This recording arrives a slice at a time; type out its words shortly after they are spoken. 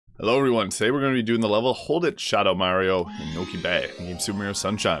Hello everyone, today we're going to be doing the level Hold It Shadow Mario in Noki Bay in Game Super Mario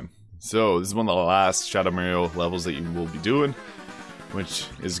Sunshine. So this is one of the last Shadow Mario levels that you will be doing, which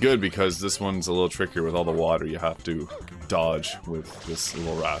is good because this one's a little trickier with all the water you have to dodge with this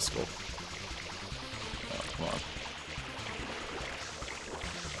little rascal. Oh, come on.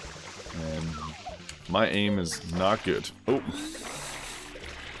 And my aim is not good. Oh.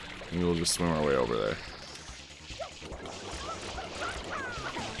 Maybe we'll just swim our way over there.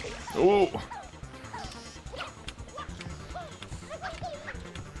 Oh!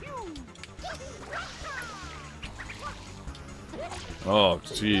 Oh,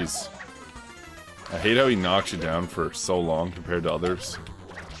 jeez. I hate how he knocks you down for so long compared to others.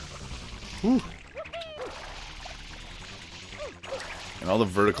 Whew. And all the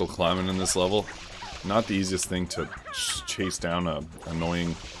vertical climbing in this level, not the easiest thing to chase down a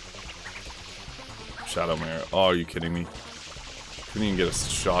annoying Shadow Mario. Oh, are you kidding me? Couldn't even get a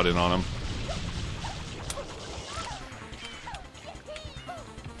shot in on him.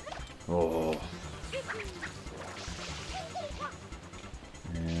 Oh.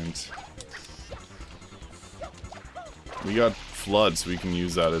 And we got flood, so we can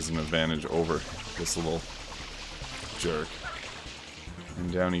use that as an advantage over this little jerk.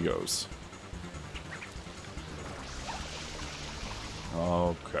 And down he goes.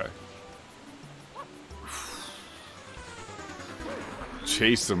 Okay.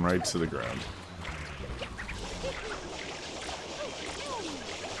 Chase him right to the ground.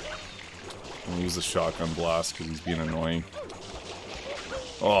 I'll use the shotgun blast because he's being annoying.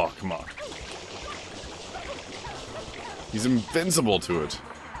 Oh, come on. He's invincible to it.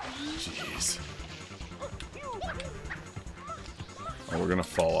 Jeez. Oh, we're gonna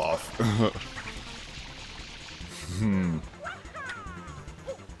fall off.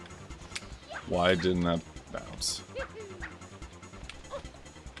 Why didn't that bounce?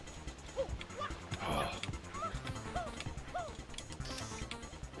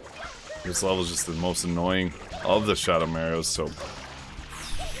 This level is just the most annoying of the Shadow Marios, so...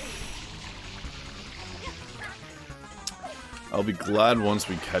 I'll be glad once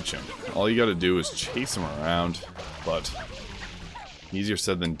we catch him. All you gotta do is chase him around, but... easier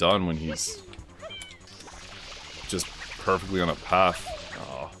said than done when he's... just perfectly on a path.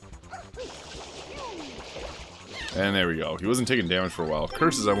 Oh. And there we go. He wasn't taking damage for a while.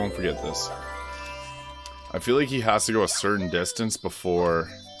 Curses, I won't forget this. I feel like he has to go a certain distance before...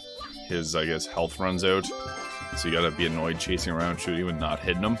 his, I guess, health runs out. So you gotta be annoyed chasing around, shooting and not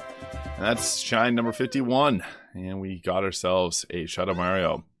hitting him. And that's Shine number 51. And we got ourselves a Shadow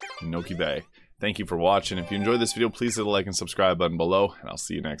Mario in Noki Bay. Thank you for watching. If you enjoyed this video, please hit the like and subscribe button below, and I'll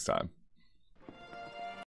see you next time.